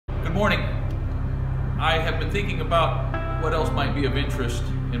Good morning. I have been thinking about what else might be of interest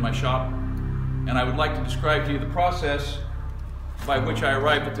in my shop, and I would like to describe to you the process by which I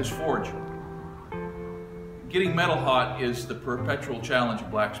arrived at this forge. Getting metal hot is the perpetual challenge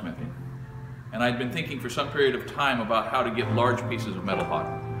of blacksmithing, and I'd been thinking for some period of time about how to get large pieces of metal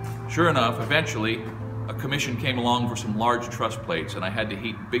hot. Sure enough, eventually a commission came along for some large truss plates, and I had to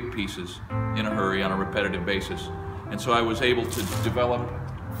heat big pieces in a hurry on a repetitive basis. And so I was able to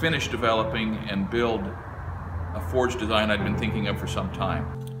finish developing and build a forge design I'd been thinking of for some time.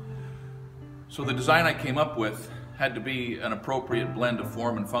 So the design I came up with had to be an appropriate blend of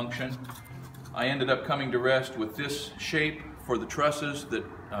form and function. I ended up coming to rest with this shape for the trusses that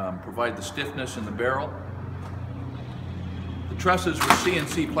provide the stiffness in the barrel. The trusses were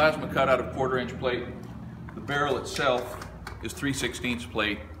CNC plasma cut out of 1/4" plate. The barrel itself is 3/16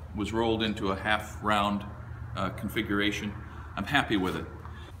 plate, was rolled into a half round configuration. I'm happy with it.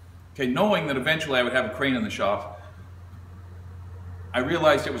 Okay, knowing that eventually I would have a crane in the shop, I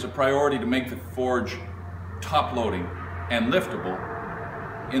realized it was a priority to make the forge top loading and liftable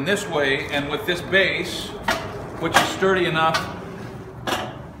in this way, and with this base, which is sturdy enough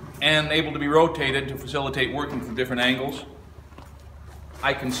and able to be rotated to facilitate working from different angles.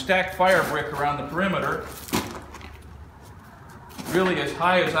 I can stack fire brick around the perimeter really as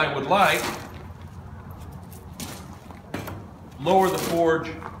high as I would like, lower the forge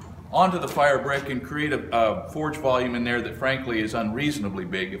onto the fire brick and create a forge volume in there that frankly is unreasonably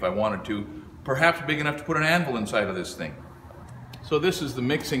big if I wanted to, perhaps big enough to put an anvil inside of this thing. So this is the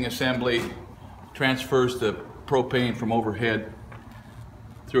mixing assembly, transfers the propane from overhead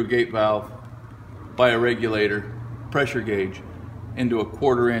through a gate valve by a regulator, pressure gauge, into a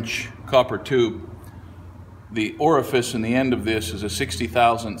 1/4" copper tube. The orifice in the end of this is a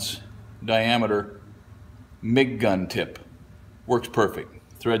 60,000ths diameter MIG gun tip. Works perfect.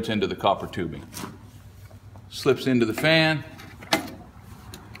 Threads into the copper tubing. Slips into the fan,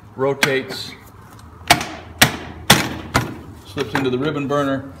 rotates, slips into the ribbon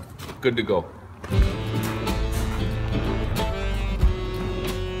burner, good to go.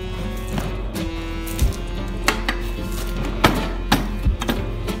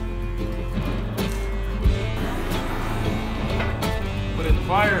 Put in the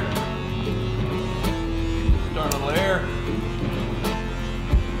fire, start a little air.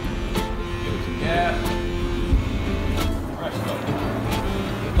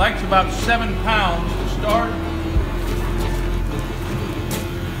 It likes about 7 pounds to start.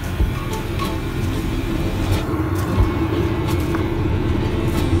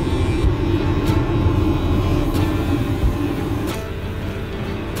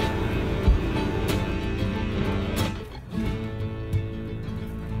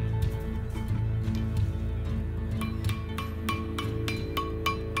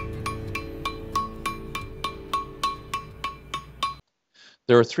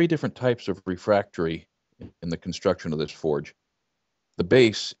 There are 3 different types of refractory in the construction of this forge. The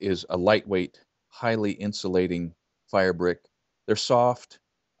base is a lightweight, highly insulating fire brick. They're soft.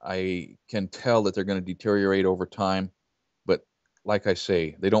 I can tell that they're going to deteriorate over time, but like I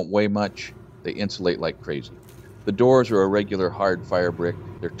say, they don't weigh much. They insulate like crazy. The doors are a regular hard fire brick.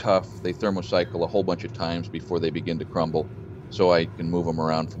 They're tough. They thermocycle a whole bunch of times before they begin to crumble, so I can move them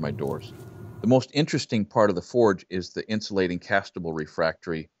around for my doors. The most interesting part of the forge is the insulating castable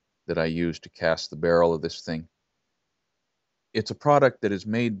refractory that I use to cast the barrel of this thing. It's a product that is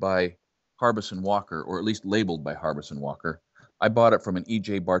made by Harbison Walker, or at least labeled by Harbison Walker. I bought it from an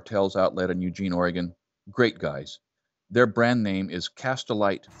E.J. Bartell's outlet in Eugene, Oregon. Great guys. Their brand name is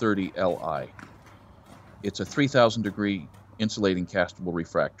Castelite 30 Li. It's a 3,000 degree insulating castable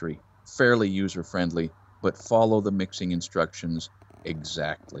refractory, fairly user-friendly, but follow the mixing instructions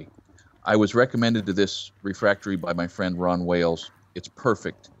exactly. I was recommended to this refractory by my friend Ron Wales. It's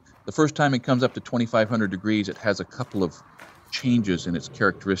perfect. The first time it comes up to 2,500 degrees, it has a couple of changes in its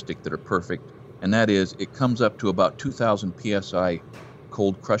characteristic that are perfect, and that is it comes up to about 2,000 psi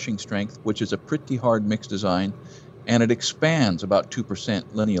cold crushing strength, which is a pretty hard mix design, and it expands about 2%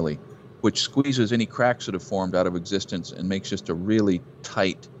 lineally, which squeezes any cracks that have formed out of existence and makes just a really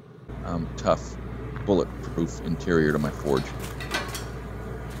tight, tough, bulletproof interior to my forge.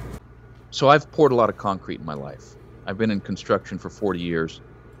 So I've poured a lot of concrete in my life. I've been in construction for 40 years.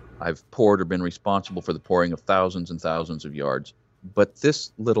 I've poured or been responsible for the pouring of thousands and thousands of yards. But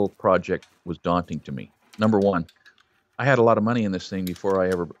this little project was daunting to me. Number one, I had a lot of money in this thing before I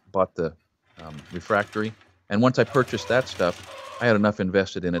ever bought the refractory. And once I purchased that stuff, I had enough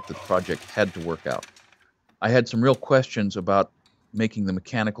invested in it that the project had to work out. I had some real questions about making the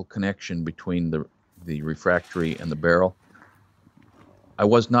mechanical connection between the refractory and the barrel. I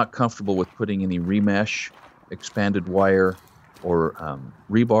was not comfortable with putting any remesh, expanded wire, or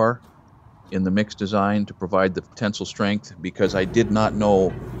rebar in the mix design to provide the tensile strength, because I did not know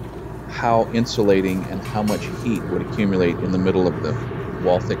how insulating and how much heat would accumulate in the middle of the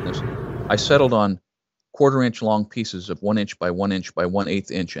wall thickness. I settled on 1/4 inch long pieces of 1 inch by 1 inch by 1/8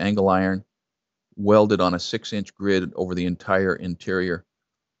 inch angle iron, welded on a 6-inch grid over the entire interior.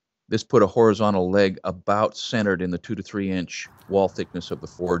 This put a horizontal leg about centered in the 2 to 3 inch wall thickness of the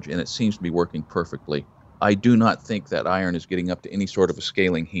forge, and it seems to be working perfectly. I do not think that iron is getting up to any sort of a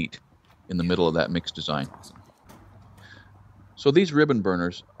scaling heat in the middle of that mix design. So these ribbon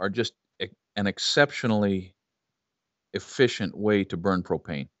burners are just an exceptionally efficient way to burn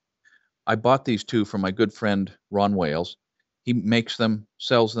propane. I bought these two from my good friend Ron Wales. He makes them,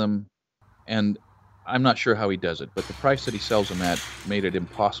 sells them, and I'm not sure how he does it, but the price that he sells them at made it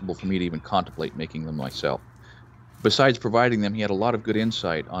impossible for me to even contemplate making them myself. Besides providing them, he had a lot of good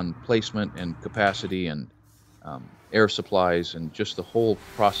insight on placement and capacity and air supplies, and just the whole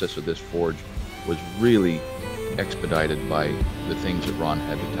process of this forge was really expedited by the things that Ron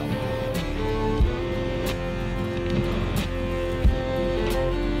had to tell me.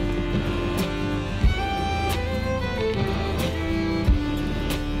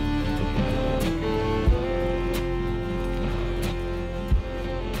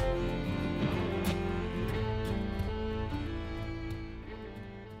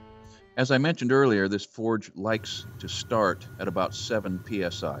 As I mentioned earlier, this forge likes to start at about 7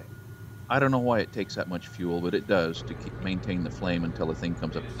 psi. I don't know why it takes that much fuel, but it does to maintain the flame until the thing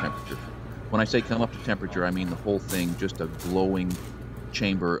comes up to temperature. When I say come up to temperature, I mean the whole thing, just a glowing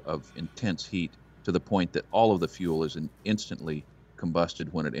chamber of intense heat to the point that all of the fuel is instantly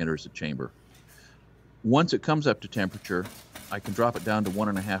combusted when it enters the chamber. Once it comes up to temperature, I can drop it down to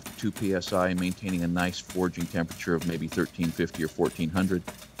 1.5 to 2 psi, maintaining a nice forging temperature of maybe 1350 or 1400.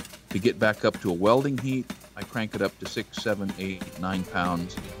 To get back up to a welding heat, I crank it up to 6, 7, 8, 9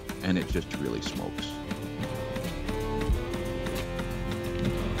 pounds, and it just really smokes.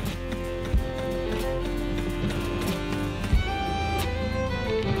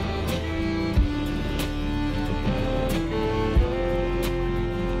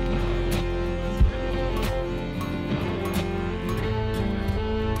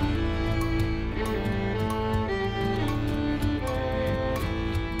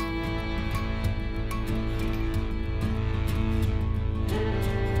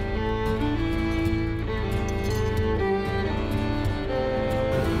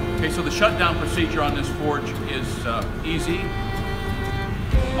 Okay, so the shutdown procedure on this forge is easy,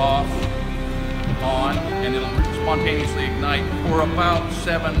 off, on, and it'll spontaneously ignite for about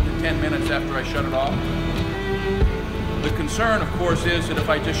 7 to 10 minutes after I shut it off. The concern, of course, is that if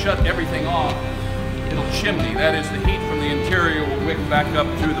I just shut everything off, it'll chimney. That is, the heat from the interior will wick back up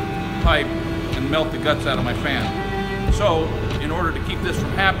through the pipe and melt the guts out of my fan. So, in order to keep this from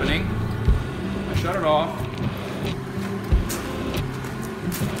happening, I shut it off.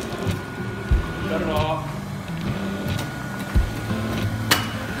 Shut it off,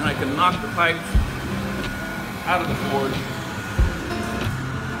 and I can knock the pipes out of the forge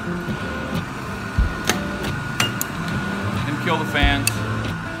and kill the fans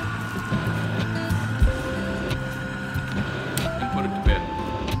and put it to bed.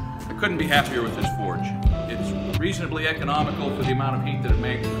 I couldn't be happier with this forge. It's reasonably economical for the amount of heat that it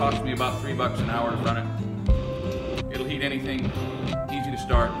makes. It costs me about $3 an hour to run it. It'll heat anything, easy to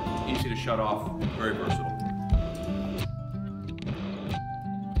start, easy to shut off, very versatile.